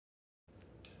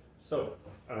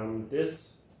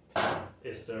This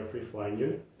is the free-flying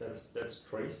unit. That's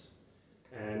Trace,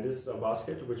 and this is a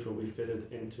basket which will be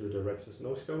fitted into the Rexus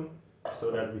nose cone,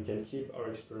 so that we can keep our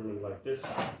experiment like this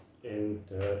in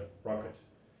the rocket.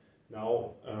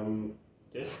 Now,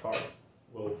 this part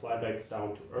will fly back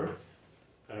down to Earth,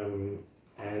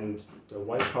 and the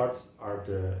white parts are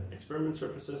the experiment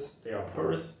surfaces. They are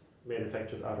porous,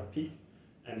 manufactured out of PEEK,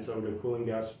 and so the cooling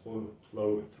gas will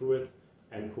flow through it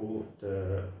and cool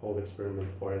the whole experiment,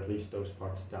 or at least those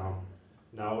parts down.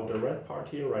 Now the red part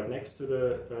here, right next to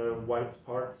the white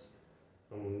parts,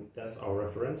 that's our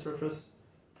reference surface,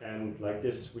 and like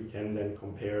this we can then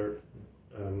compare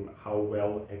how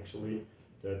well actually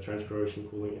the transpiration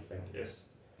cooling effect is.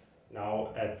 Now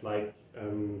at like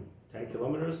 10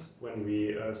 kilometers, when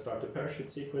we start the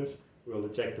parachute sequence, we'll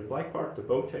eject the black part, the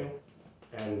boat tail,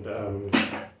 and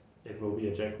it will be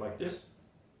ejected like this.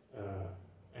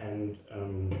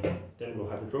 Then we'll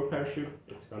have a drogue parachute.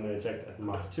 It's going to eject at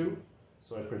Mach 2,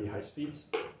 so at pretty high speeds,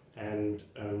 and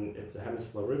it's a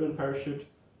hemisphere ribbon parachute,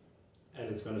 and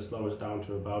it's going to slow us down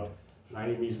to about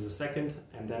 90 meters a second,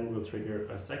 and then we'll trigger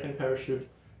a second parachute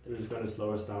that is going to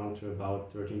slow us down to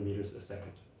about 13 meters a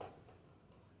second.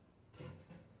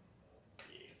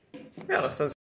 Yeah, that sounds